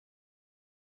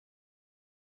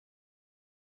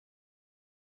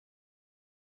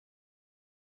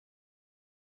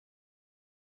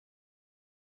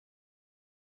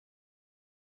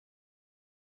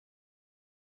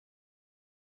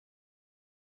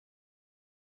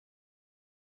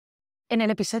En el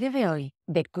episodio de hoy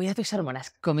de Cuida tus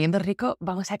hormonas comiendo rico,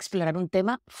 vamos a explorar un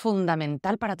tema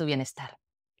fundamental para tu bienestar: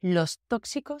 los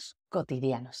tóxicos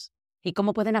cotidianos y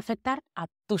cómo pueden afectar a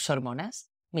tus hormonas.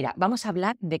 Mira, vamos a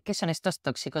hablar de qué son estos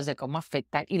tóxicos, de cómo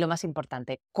afectan y, lo más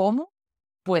importante, cómo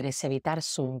puedes evitar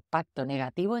su impacto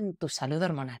negativo en tu salud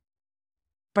hormonal.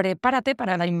 Prepárate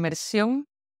para la inmersión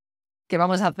que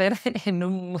vamos a hacer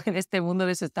en este mundo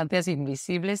de sustancias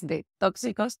invisibles, de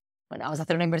tóxicos. Bueno, vamos a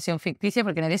hacer una inversión ficticia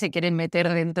porque nadie se quiere meter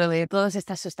dentro de todas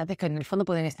estas sustancias que en el fondo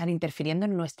pueden estar interfiriendo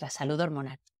en nuestra salud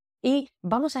hormonal. Y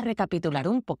vamos a recapitular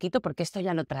un poquito, porque esto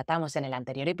ya lo tratamos en el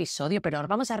anterior episodio, pero ahora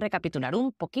vamos a recapitular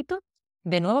un poquito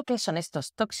de nuevo qué son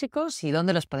estos tóxicos y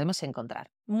dónde los podemos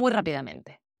encontrar. Muy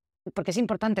rápidamente, porque es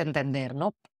importante entender,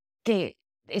 ¿no?, que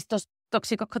estos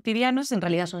tóxicos cotidianos en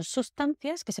realidad son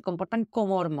sustancias que se comportan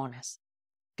como hormonas,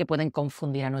 que pueden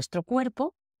confundir a nuestro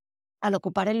cuerpo al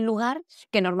ocupar el lugar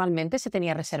que normalmente se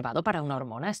tenía reservado para una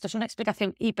hormona. Esto es una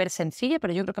explicación hiper sencilla,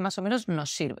 pero yo creo que más o menos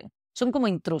nos sirve. Son como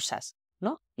intrusas,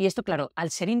 ¿no? Y esto, claro, al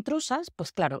ser intrusas,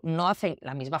 pues claro, no hacen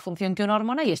la misma función que una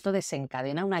hormona y esto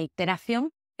desencadena una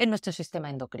alteración en nuestro sistema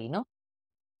endocrino.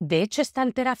 De hecho, esta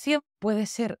alteración puede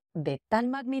ser de tal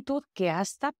magnitud que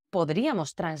hasta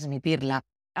podríamos transmitirla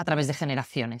a través de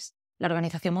generaciones. La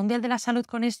Organización Mundial de la Salud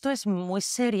con esto es muy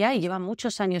seria y lleva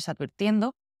muchos años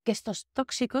advirtiendo que estos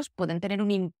tóxicos pueden tener un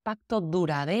impacto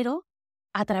duradero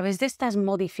a través de estas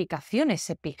modificaciones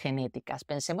epigenéticas.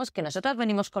 Pensemos que nosotros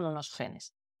venimos con unos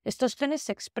genes. Estos genes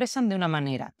se expresan de una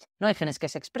manera. No hay genes que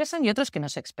se expresan y otros que no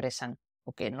se expresan,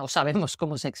 o que no sabemos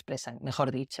cómo se expresan, mejor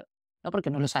dicho, ¿no?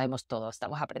 Porque no lo sabemos todo,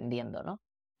 estamos aprendiendo, ¿no?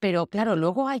 Pero claro,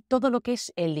 luego hay todo lo que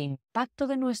es el impacto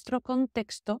de nuestro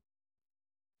contexto,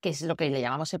 que es lo que le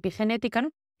llamamos epigenética, ¿no?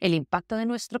 El impacto de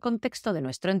nuestro contexto, de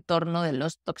nuestro entorno, de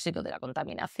los tóxicos, de la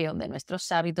contaminación, de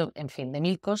nuestros hábitos, en fin, de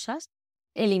mil cosas,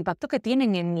 el impacto que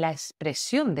tienen en la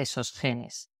expresión de esos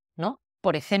genes, ¿no?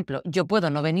 Por ejemplo, yo puedo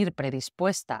no venir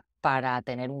predispuesta para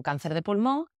tener un cáncer de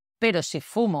pulmón, pero si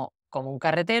fumo como un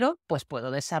carretero, pues puedo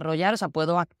desarrollar, o sea,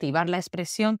 puedo activar la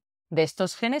expresión de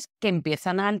estos genes que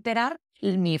empiezan a alterar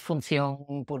mi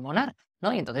función pulmonar,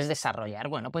 ¿no? Y entonces desarrollar,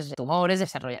 bueno, pues tumores,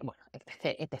 desarrollar, bueno,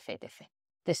 etc, etc, etc.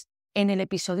 Entonces, en el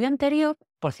episodio anterior,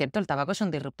 por cierto, el tabaco es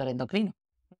un disruptor endocrino,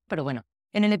 pero bueno,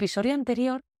 en el episodio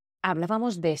anterior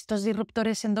hablábamos de estos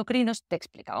disruptores endocrinos, te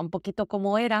explicaba un poquito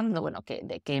cómo eran, no, bueno,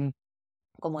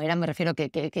 cómo eran, me refiero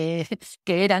que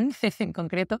eran en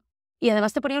concreto, y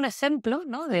además te ponía un ejemplo,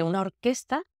 ¿no?, de una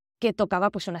orquesta que tocaba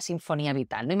pues una sinfonía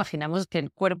vital, ¿no? Imaginamos que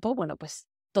el cuerpo, bueno, pues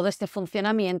todo este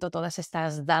funcionamiento, todas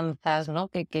estas danzas, ¿no?,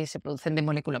 que se producen de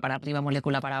molécula para arriba,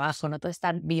 molécula para abajo, ¿no?, toda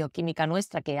esta bioquímica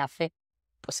nuestra que hace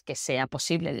pues que sea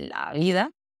posible la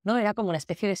vida, ¿no?, era como una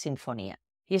especie de sinfonía.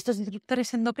 Y estos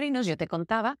disruptores endocrinos, yo te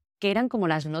contaba, que eran como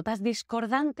las notas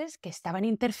discordantes que estaban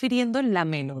interfiriendo en la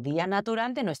melodía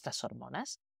natural de nuestras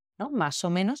hormonas, ¿no? Más o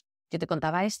menos, yo te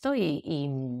contaba esto y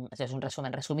es un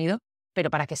resumen resumido, pero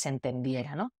para que se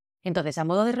entendiera, ¿no? Entonces, a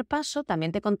modo de repaso,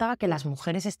 también te contaba que las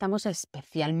mujeres estamos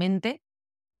especialmente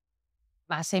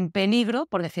más en peligro,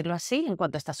 por decirlo así, en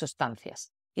cuanto a estas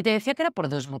sustancias. Y te decía que era por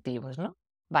dos motivos, ¿no?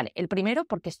 Vale, el primero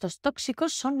porque estos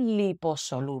tóxicos son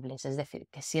liposolubles, es decir,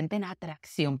 que sienten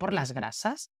atracción por las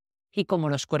grasas. Y como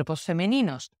los cuerpos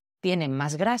femeninos tienen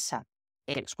más grasa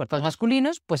que los cuerpos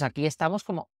masculinos, pues aquí estamos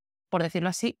como, por decirlo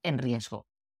así, en riesgo.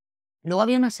 Luego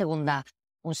había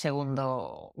un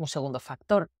segundo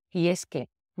factor, y es que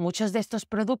muchos de estos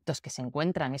productos que se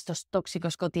encuentran, estos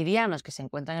tóxicos cotidianos que se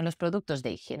encuentran en los productos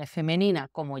de higiene femenina,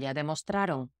 como ya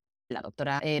demostraron la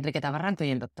doctora Enriqueta Barranco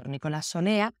y el doctor Nicolás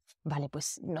Sonea, vale,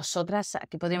 pues nosotras,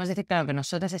 aquí podríamos decir, claro, que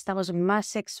nosotras estamos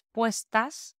más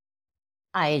expuestas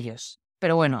a ellos.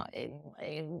 Pero bueno,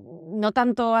 no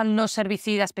tanto a los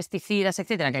herbicidas, pesticidas,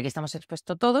 etcétera, que aquí estamos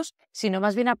expuestos todos, sino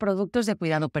más bien a productos de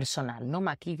cuidado personal, ¿no?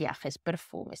 Maquillajes,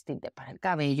 perfumes, tinte para el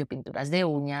cabello, pinturas de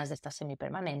uñas, de estas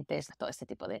semipermanentes, todo este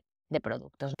tipo de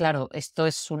productos. Claro, esto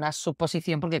es una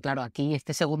suposición porque, claro, aquí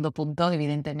este segundo punto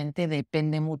evidentemente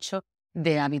depende mucho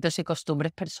de hábitos y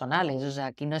costumbres personales. O sea,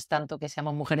 aquí no es tanto que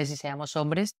seamos mujeres y seamos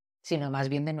hombres, sino más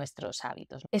bien de nuestros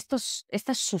hábitos.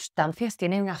 Estas sustancias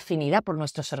tienen afinidad por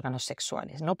nuestros órganos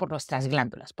sexuales, ¿no?, por nuestras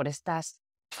glándulas, por estas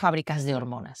fábricas de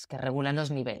hormonas que regulan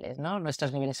los niveles, ¿no?,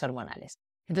 nuestros niveles hormonales.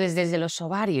 Entonces, desde los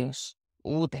ovarios,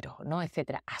 útero, ¿no?,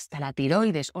 etcétera, hasta la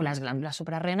tiroides o las glándulas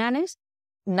suprarrenales,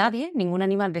 nadie, ningún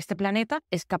animal de este planeta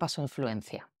escapa a su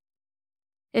influencia.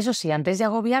 Eso sí, antes de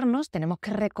agobiarnos, tenemos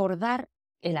que recordar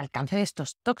el alcance de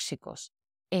estos tóxicos.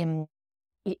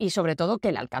 Y sobre todo que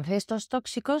el alcance de estos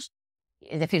tóxicos,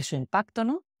 es decir, su impacto,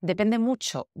 ¿no?, Depende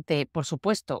mucho de, por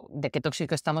supuesto, de qué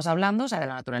tóxico estamos hablando, o sea, de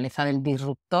la naturaleza del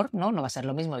disruptor, ¿no? No va a ser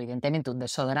lo mismo, evidentemente, un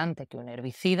desodorante que un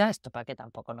herbicida, esto para que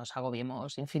tampoco nos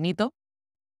agobiemos infinito,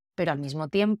 pero al mismo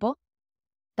tiempo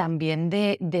también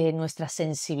de nuestra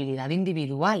sensibilidad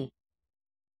individual,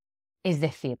 es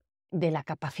decir, de la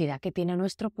capacidad que tiene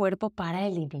nuestro cuerpo para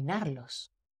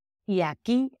eliminarlos. Y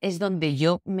aquí es donde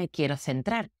yo me quiero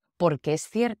centrar, porque es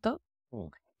cierto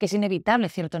que es inevitable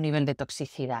cierto nivel de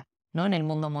toxicidad, ¿no? En el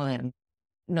mundo moderno.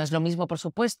 No es lo mismo, por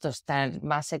supuesto, estar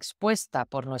más expuesta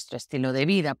por nuestro estilo de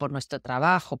vida, por nuestro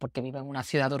trabajo, porque vivo en una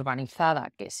ciudad urbanizada,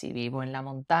 que si vivo en la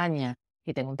montaña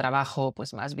y tengo un trabajo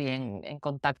pues más bien en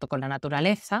contacto con la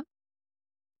naturaleza.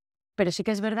 Pero sí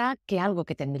que es verdad que algo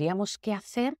que tendríamos que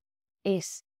hacer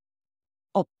es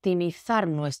optimizar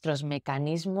nuestros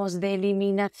mecanismos de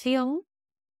eliminación,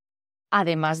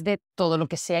 además de todo lo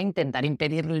que sea intentar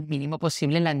impedir el mínimo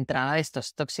posible la entrada de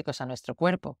estos tóxicos a nuestro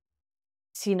cuerpo.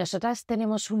 Si nosotras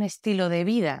tenemos un estilo de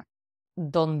vida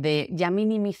donde ya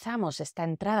minimizamos esta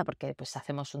entrada porque pues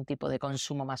hacemos un tipo de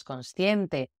consumo más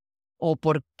consciente o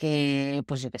porque,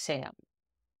 pues yo qué sé,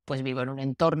 pues vivo en un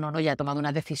entorno, ¿no? Ya he tomado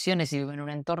unas decisiones y vivo en un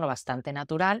entorno bastante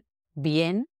natural,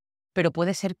 bien, pero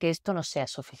puede ser que esto no sea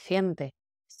suficiente.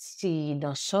 Si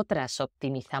nosotras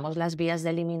optimizamos las vías de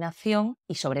eliminación,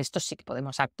 y sobre esto sí que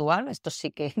podemos actuar, esto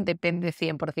sí que depende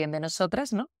 100% de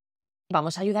nosotras, ¿no?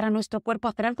 Vamos a ayudar a nuestro cuerpo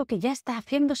a hacer algo que ya está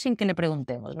haciendo sin que le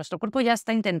preguntemos. Nuestro cuerpo ya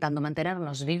está intentando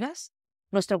mantenernos vivas,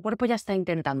 nuestro cuerpo ya está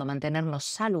intentando mantenernos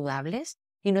saludables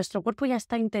y nuestro cuerpo ya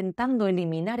está intentando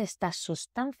eliminar estas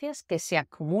sustancias que se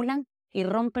acumulan y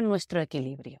rompen nuestro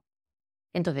equilibrio.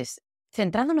 Entonces,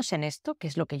 centrándonos en esto, que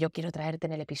es lo que yo quiero traerte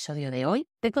en el episodio de hoy,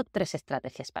 tengo 3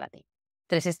 estrategias para ti.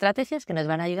 3 estrategias que nos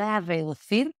van a ayudar a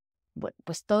reducir, bueno,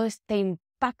 pues todo este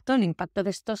impacto, el impacto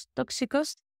de estos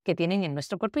tóxicos que tienen en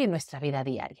nuestro cuerpo y en nuestra vida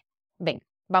diaria. Venga,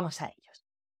 vamos a ellos.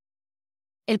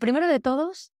 El primero de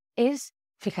todos es,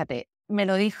 fíjate, me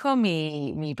lo dijo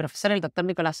mi profesor, el doctor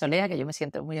Nicolás Solea, que yo me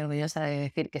siento muy orgullosa de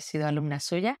decir que he sido alumna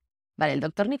suya. Vale, el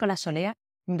doctor Nicolás Solea,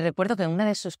 recuerdo que en una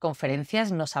de sus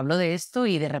conferencias nos habló de esto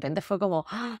y de repente fue como,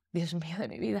 ¡ah, Dios mío de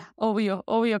mi vida!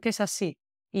 Obvio que es así.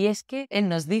 Y es que él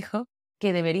nos dijo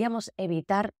que deberíamos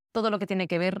evitar todo lo que tiene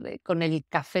que ver con el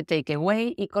café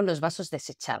takeaway y con los vasos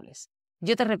desechables.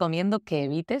 Yo te recomiendo que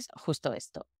evites justo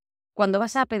esto. Cuando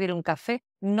vas a pedir un café,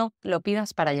 no lo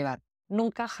pidas para llevar.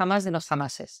 Nunca, jamás de los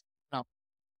jamases. No.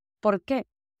 ¿Por qué?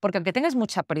 Porque aunque tengas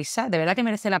mucha prisa, de verdad que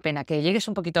merece la pena que llegues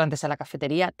un poquito antes a la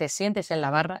cafetería, te sientes en la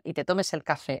barra y te tomes el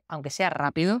café, aunque sea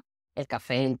rápido, el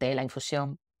café, el té, la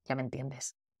infusión, ya me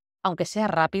entiendes. Aunque sea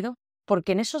rápido,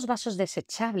 porque en esos vasos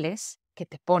desechables que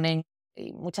te ponen,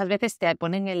 y muchas veces te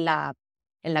ponen en la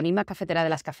misma cafetera de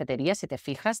las cafeterías, si te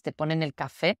fijas, te ponen el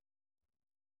café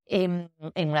en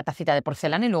una tacita de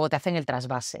porcelana y luego te hacen el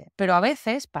trasvase. Pero a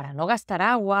veces, para no gastar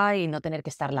agua y no tener que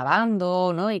estar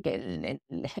lavando, ¿no? Y que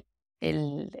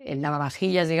el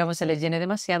lavavajillas, digamos, se les llene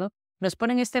demasiado, nos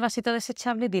ponen este vasito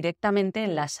desechable directamente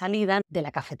en la salida de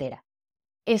la cafetera.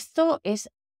 Esto es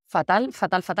fatal,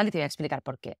 fatal, fatal y te voy a explicar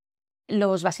por qué.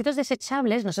 Los vasitos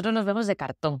desechables nosotros los vemos de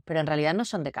cartón, pero en realidad no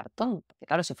son de cartón. Porque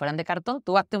claro, si fueran de cartón,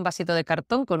 tú hazte un vasito de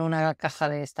cartón con una caja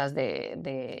de estas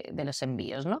de los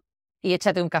envíos, ¿no? Y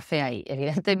échate un café ahí.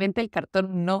 Evidentemente el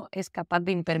cartón no es capaz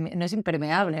de no es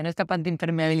impermeable, no es capaz de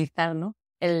impermeabilizar, ¿no?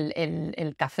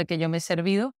 el café que yo me he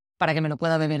servido para que me lo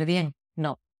pueda beber bien.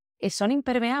 No. Son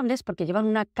impermeables porque llevan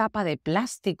una capa de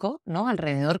plástico, ¿no?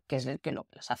 Alrededor, que es el que los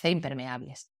hace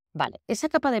impermeables. Vale, esa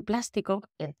capa de plástico,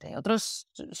 entre otras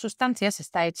sustancias,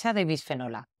 está hecha de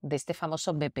bisfenol A, de este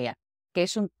famoso BPA, que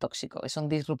es un tóxico, es un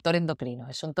disruptor endocrino,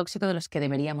 es un tóxico de los que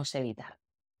deberíamos evitar.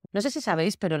 No sé si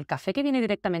sabéis, pero el café que viene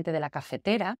directamente de la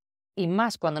cafetera, y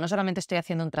más cuando no solamente estoy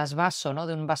haciendo un trasvaso, ¿no?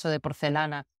 De un vaso de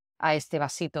porcelana a este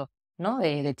vasito, ¿no?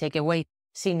 de takeaway,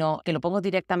 sino que lo pongo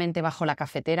directamente bajo la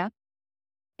cafetera,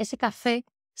 ese café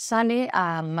sale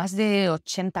a más de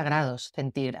 80 grados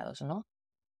centígrados, ¿no?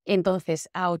 Entonces,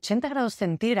 a 80 grados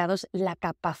centígrados, la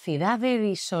capacidad de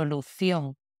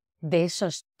disolución de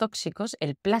esos tóxicos,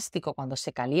 el plástico cuando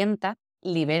se calienta,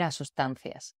 libera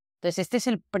sustancias. Entonces, este es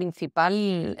el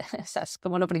principal, es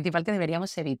como lo principal que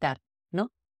deberíamos evitar,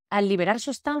 ¿no? Al liberar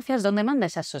sustancias, ¿dónde manda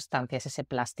esas sustancias, ese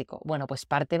plástico? Bueno, pues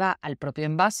parte va al propio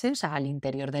envase, o sea, al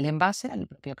interior del envase, al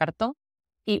propio cartón,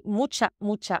 y mucha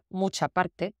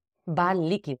parte va al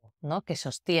líquido, ¿no? Que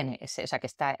sostiene ese, o sea, que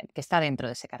está dentro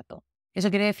de ese cartón. Eso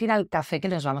quiere decir al café que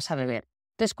nos vamos a beber.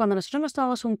 Entonces, cuando nosotros nos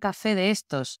tomamos un café de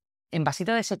estos en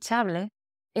vasito desechable,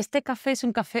 este café es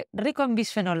un café rico en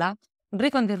bisfenol A,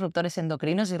 rico en disruptores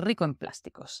endocrinos y rico en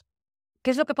plásticos. ¿Qué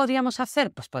es lo que podríamos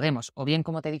hacer? Pues podemos, o bien,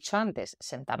 como te he dicho antes,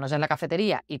 sentarnos en la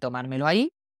cafetería y tomármelo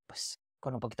ahí, pues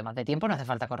con un poquito más de tiempo, no hace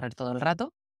falta correr todo el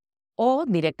rato, o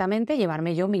directamente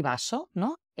llevarme yo mi vaso,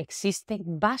 ¿no? Existen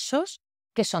vasos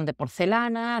que son de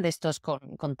porcelana, de estos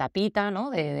con tapita, ¿no?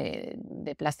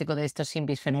 De plástico de estos sin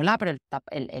bisfenol A, pero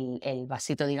el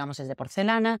vasito, digamos, es de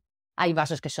porcelana. Hay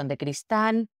vasos que son de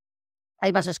cristal,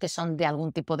 hay vasos que son de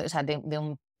algún tipo de, o sea, de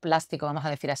un plástico, vamos a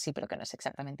decir así, pero que no es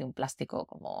exactamente un plástico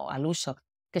como al uso,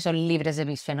 que son libres de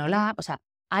bisfenol A. O sea,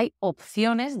 hay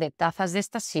opciones de tazas de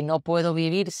estas. Si no puedo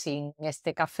vivir sin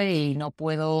este café y no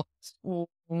puedo mm,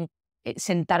 mm,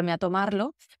 sentarme a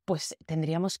tomarlo, pues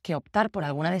tendríamos que optar por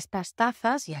alguna de estas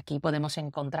tazas y aquí podemos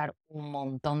encontrar un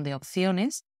montón de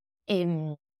opciones.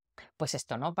 Pues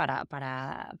esto, ¿no? Para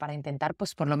intentar,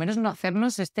 pues por lo menos no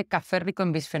hacernos este café rico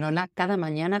en bisfenol A cada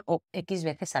mañana o X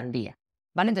veces al día,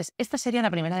 ¿vale? Entonces, esta sería la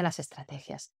primera de las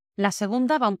estrategias. La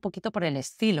segunda va un poquito por el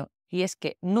estilo, y es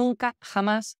que nunca,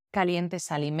 jamás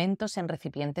calientes alimentos en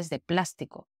recipientes de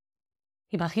plástico.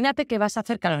 Imagínate que vas a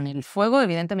hacer calor en el fuego,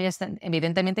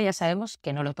 evidentemente ya sabemos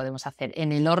que no lo podemos hacer.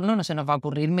 En el horno no se nos va a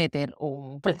ocurrir meter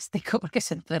un plástico porque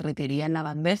se derretiría en la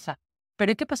bandeja.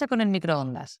 Pero ¿y qué pasa con el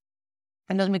microondas?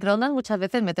 En los microondas muchas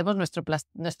veces metemos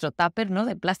nuestro tupper, ¿no?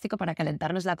 de plástico para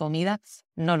calentarnos la comida.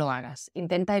 No lo hagas.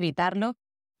 Intenta evitarlo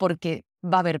porque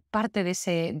va a haber parte de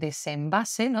ese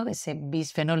envase, ¿no? de ese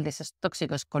bisfenol, de esos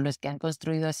tóxicos con los que han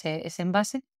construido ese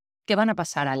envase, que van a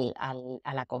pasar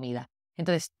a la comida.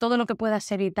 Entonces, todo lo que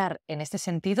puedas evitar en este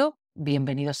sentido,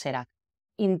 bienvenido será.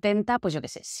 Intenta, pues yo qué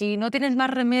sé, si no tienes más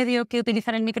remedio que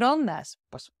utilizar el microondas,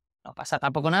 pues no pasa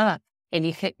tampoco nada.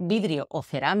 Elige vidrio o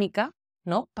cerámica,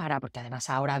 ¿no? Porque además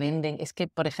ahora venden, es que,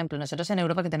 por ejemplo, nosotros en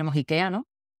Europa que tenemos IKEA, ¿no?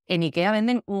 En IKEA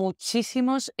venden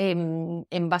muchísimos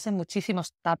envases,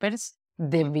 muchísimos tuppers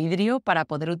de vidrio para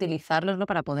poder utilizarlos, ¿no?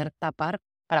 Para poder tapar,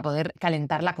 para poder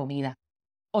calentar la comida.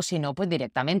 O si no, pues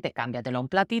directamente cámbiatelo a un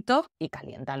platito y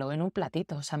caliéntalo en un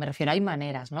platito. O sea, me refiero, hay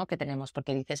maneras, ¿no? que tenemos,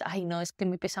 porque dices, ay, no, es que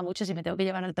me pesa mucho si me tengo que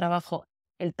llevar al trabajo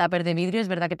el tupper de vidrio, es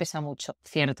verdad que pesa mucho.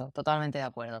 Cierto, totalmente de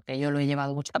acuerdo, que yo lo he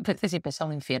llevado muchas veces y pesa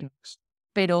un infierno.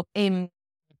 Pero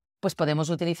pues podemos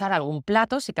utilizar algún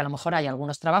plato, sí que a lo mejor hay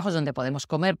algunos trabajos donde podemos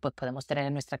comer, pues podemos tener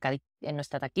en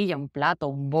nuestra taquilla un plato,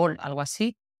 un bol, algo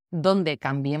así, donde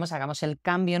cambiemos, hagamos el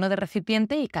cambio, ¿no? de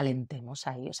recipiente y calentemos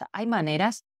ahí. O sea, hay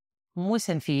maneras muy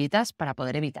sencillitas para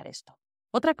poder evitar esto.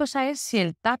 Otra cosa es si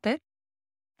el tupper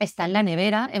está en la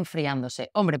nevera enfriándose.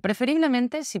 Hombre,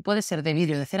 preferiblemente si puede ser de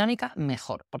vidrio o de cerámica,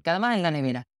 mejor, porque además en la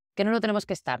nevera, que no lo tenemos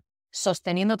que estar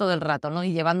sosteniendo todo el rato, ¿no?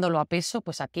 y llevándolo a peso,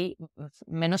 pues aquí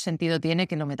menos sentido tiene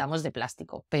que lo metamos de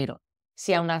plástico. Pero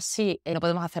si aún así no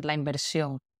podemos hacer la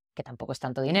inversión, que tampoco es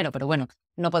tanto dinero, pero bueno,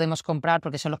 no podemos comprar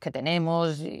porque son los que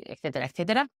tenemos, etcétera,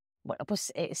 etcétera, bueno,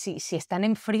 pues si están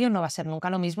en frío no va a ser nunca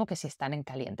lo mismo que si están en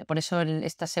caliente. Por eso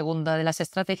esta segunda de las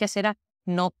estrategias era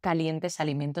no calientes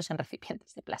alimentos en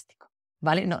recipientes de plástico,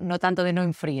 ¿vale? No tanto de no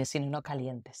enfríes, sino no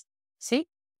calientes. ¿Sí?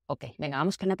 Ok, venga,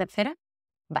 vamos con la tercera.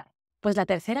 Vale, pues la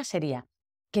tercera sería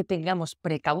que tengamos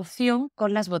precaución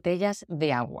con las botellas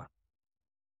de agua.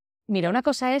 Mira, una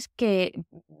cosa es que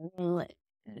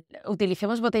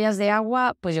utilicemos botellas de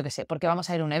agua, pues yo qué sé, porque vamos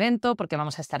a ir a un evento, porque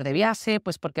vamos a estar de viaje,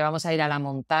 pues porque vamos a ir a la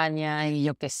montaña y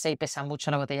yo qué sé, y pesa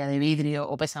mucho la botella de vidrio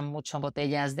o pesan mucho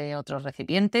botellas de otros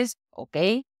recipientes, ok.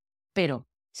 Pero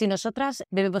si nosotras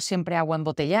bebemos siempre agua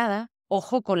embotellada,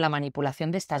 ojo con la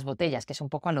manipulación de estas botellas, que es un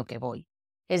poco a lo que voy.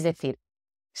 Es decir,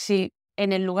 si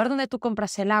en el lugar donde tú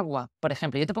compras el agua, por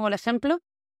ejemplo, yo te pongo el ejemplo,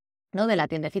 ¿no? de la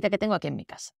tiendecita que tengo aquí en mi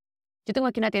casa. Yo tengo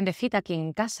aquí una tiendecita aquí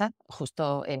en casa,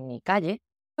 justo en mi calle.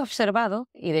 He observado,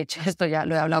 y de hecho esto ya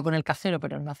lo he hablado con el casero,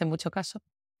 pero no hace mucho caso,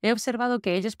 he observado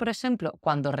que ellos, por ejemplo,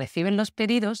 cuando reciben los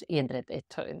pedidos, y entre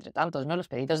tantos, ¿no? los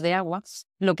pedidos de agua,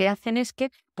 lo que hacen es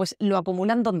que pues, lo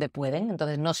acumulan donde pueden.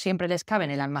 Entonces no siempre les cabe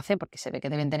en el almacén, porque se ve que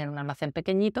deben tener un almacén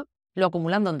pequeñito, lo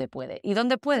acumulan donde puede. Y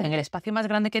donde pueden, el espacio más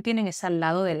grande que tienen es al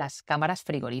lado de las cámaras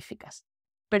frigoríficas.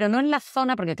 Pero no en la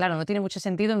zona, porque claro, no tiene mucho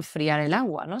sentido enfriar el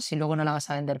agua, ¿no? Si luego no la vas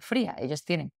a vender fría. Ellos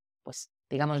tienen, pues,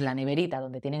 digamos, la neverita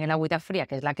donde tienen el agüita fría,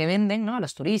 que es la que venden, ¿no? A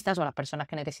los turistas o a las personas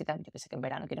que necesitan, yo que sé, que en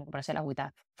verano quieren comprarse el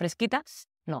agüita fresquita.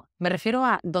 No, me refiero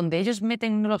a donde ellos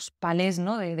meten los palés,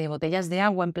 ¿no? de botellas de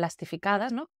agua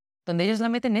emplastificadas, ¿no? Donde ellos la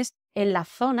meten es en la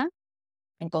zona,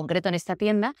 en concreto en esta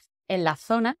tienda, en la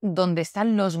zona donde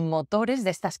están los motores de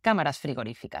estas cámaras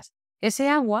frigoríficas. Ese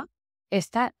agua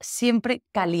está siempre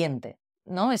caliente,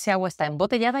 ¿no? Ese agua está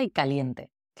embotellada y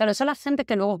caliente. Claro, eso la gente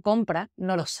que luego compra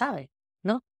no lo sabe,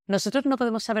 ¿no? Nosotros no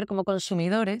podemos saber como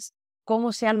consumidores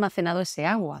cómo se ha almacenado ese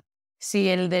agua. Si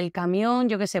el del camión,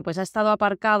 yo qué sé, pues ha estado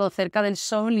aparcado cerca del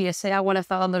sol y ese agua le ha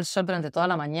estado dando el sol durante toda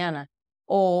la mañana.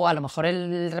 O a lo mejor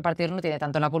el repartidor no tiene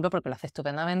tanto la culpa porque lo hace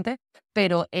estupendamente,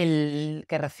 pero el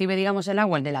que recibe, digamos, el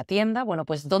agua, el de la tienda, bueno,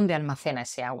 pues ¿dónde almacena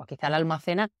ese agua? Quizá la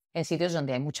almacena en sitios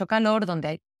donde hay mucho calor, donde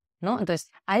hay, ¿no?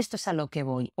 Entonces, a esto es a lo que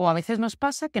voy. O a veces nos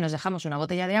pasa que nos dejamos una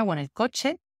botella de agua en el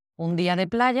coche un día de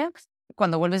playa.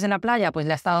 Cuando vuelves de la playa, pues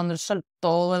le ha estado dando el sol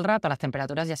todo el rato, las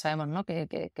temperaturas ya sabemos, ¿no?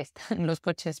 Que están los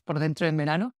coches por dentro en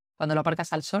verano, cuando lo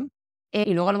aparcas al sol.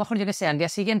 Y luego a lo mejor, yo qué sé, al día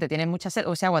siguiente tienes mucha sed,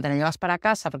 o ese agua te la llevas para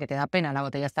casa porque te da pena, la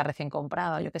botella está recién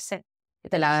comprada, o yo qué sé, y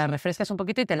te la refrescas un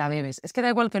poquito y te la bebes. Es que da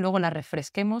igual que luego la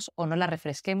refresquemos o no la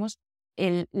refresquemos,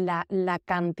 la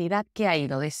cantidad que ha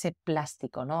ido de ese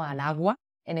plástico, ¿no?, al agua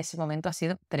en ese momento ha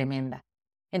sido tremenda.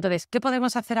 Entonces, ¿qué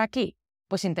podemos hacer aquí?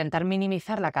 Pues intentar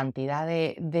minimizar la cantidad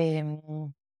de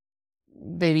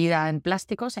bebida en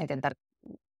plásticos, e intentar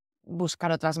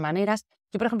buscar otras maneras.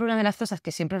 Yo, por ejemplo, una de las cosas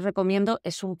que siempre recomiendo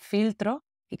es un filtro,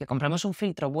 y que compremos un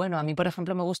filtro bueno. A mí, por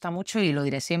ejemplo, me gusta mucho, y lo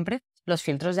diré siempre, los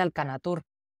filtros de Alcanatur.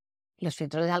 Los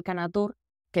filtros de Alcanatur,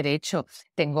 que de hecho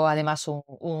tengo además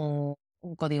un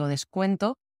código de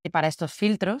descuento para estos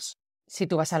filtros. Si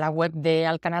tú vas a la web de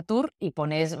Alcanatur y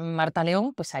pones Marta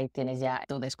León, pues ahí tienes ya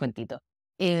tu descuentito.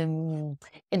 Em,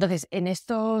 entonces, en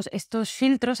estos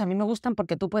filtros a mí me gustan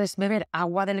porque tú puedes beber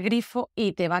agua del grifo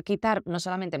y te va a quitar no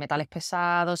solamente metales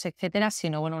pesados, etcétera,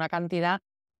 sino, bueno, una cantidad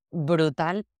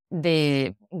brutal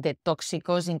de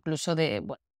tóxicos, incluso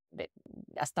bueno, de-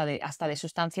 hasta de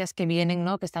sustancias que vienen,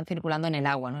 ¿no?, que están circulando en el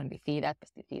agua, ¿no?, herbicidas,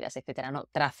 pesticidas, etcétera, ¿no?,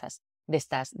 trazas de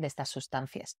estas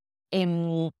sustancias.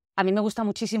 A mí me gusta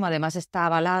muchísimo, además está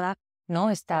avalada, ¿no?,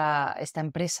 esta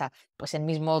empresa, pues el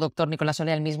mismo doctor Nicolás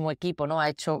Soler, el mismo equipo, ¿no?, ha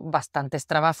hecho bastantes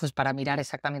trabajos para mirar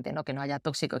exactamente, ¿no?, que no haya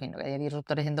tóxicos, que no haya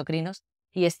disruptores endocrinos.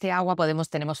 Y este agua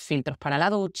tenemos filtros para la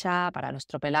ducha, para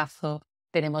nuestro pelazo,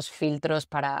 tenemos filtros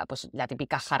para, pues, la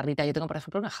típica jarrita. Yo tengo, por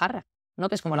ejemplo, una jarra, ¿no?,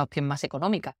 que es como la opción más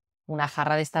económica. Una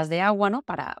jarra de estas de agua, ¿no?,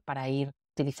 para ir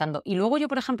utilizando. Y luego yo,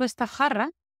 por ejemplo, esta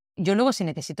jarra, yo luego si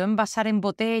necesito envasar en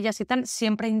botellas y tal,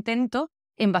 siempre intento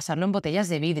envasarlo en botellas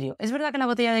de vidrio. Es verdad que la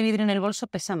botella de vidrio en el bolso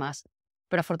pesa más,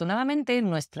 pero afortunadamente en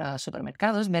nuestros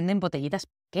supermercados venden botellitas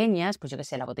pequeñas, pues yo qué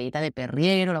sé, la botellita de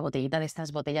Perrier o la botellita de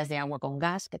estas botellas de agua con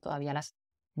gas, que todavía las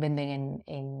venden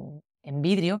en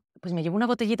vidrio. Pues me llevo una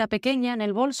botellita pequeña en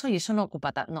el bolso y eso no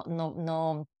ocupa,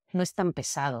 no es tan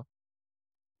pesado.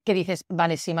 Que dices,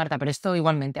 vale, sí, Marta, pero esto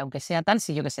igualmente, aunque sea tal,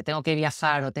 si yo que sé, tengo que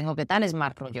viajar o tengo que tal, es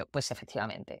más rollo. Pues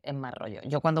efectivamente, es más rollo.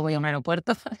 Yo cuando voy a un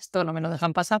aeropuerto, esto no me lo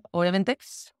dejan pasar, obviamente,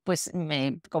 pues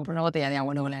me compro una botella de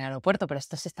agua luego en el aeropuerto, pero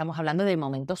esto estamos hablando de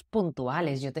momentos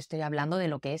puntuales. Yo te estoy hablando de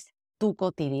lo que es tu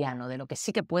cotidiano, de lo que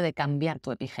sí que puede cambiar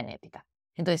tu epigenética.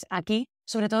 Entonces, aquí,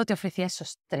 sobre todo, te ofrecía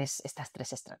estas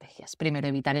tres estrategias. Primero,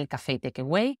 evitar el café y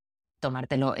takeaway,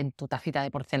 tomártelo en tu tacita de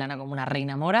porcelana como una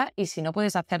reina mora, y si no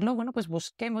puedes hacerlo, bueno, pues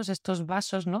busquemos estos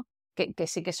vasos, ¿no?, que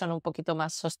sí que son un poquito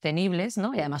más sostenibles,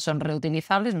 ¿no?, y además son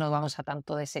reutilizables, no vamos a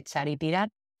tanto desechar y tirar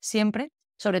siempre,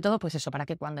 sobre todo, pues eso, para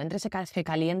que cuando entre ese café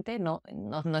caliente no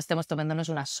estemos tomándonos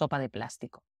una sopa de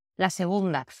plástico. La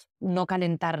segunda, no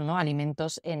calentar, ¿no?,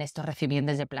 alimentos en estos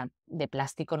recipientes de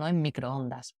plástico, ¿no?, en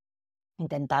microondas.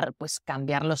 Intentar, pues,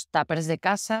 cambiar los tuppers de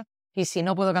casa, y si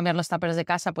no puedo cambiar los tuppers de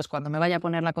casa, pues cuando me vaya a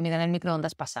poner la comida en el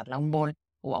microondas, pasarla a un bol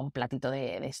o a un platito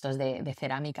de estos de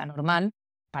cerámica normal,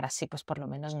 para así, pues, por lo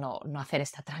menos no hacer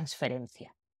esta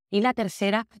transferencia. Y la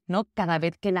tercera, ¿no?, cada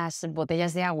vez que las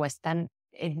botellas de agua están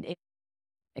en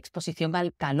exposición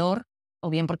al calor, o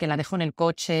bien porque la dejo en el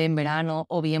coche en verano,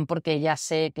 o bien porque ya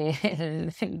sé que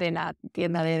el de la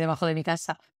tienda de debajo de mi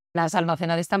casa las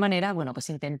almacena de esta manera, bueno, pues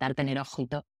intentar tener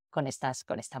ojito con estas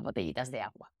botellitas de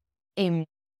agua. Em,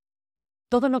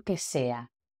 Todo lo que sea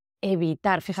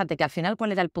evitar, fíjate que al final,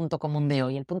 ¿cuál era el punto común de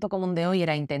hoy? El punto común de hoy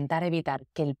era intentar evitar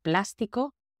que el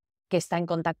plástico que está en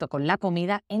contacto con la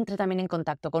comida entre también en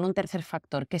contacto con un tercer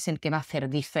factor, que es el que va a hacer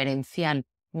diferencial,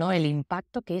 ¿no?, el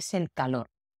impacto, que es el calor.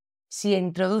 Si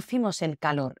introducimos el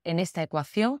calor en esta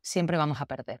ecuación, siempre vamos a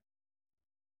perder.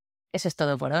 Eso es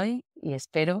todo por hoy y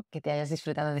espero que te hayas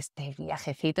disfrutado de este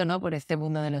viajecito, ¿no?, por este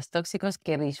mundo de los tóxicos,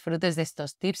 que disfrutes de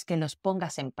estos tips, que los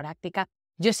pongas en práctica.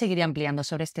 Yo seguiré ampliando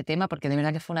sobre este tema porque de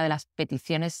verdad que fue una de las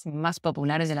peticiones más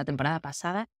populares de la temporada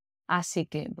pasada. Así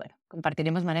que, bueno,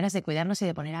 compartiremos maneras de cuidarnos y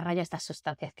de poner a raya estas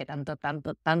sustancias que tanto,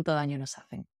 tanto, tanto daño nos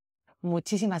hacen.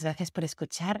 Muchísimas gracias por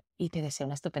escuchar y te deseo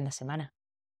una estupenda semana.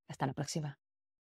 Hasta la próxima.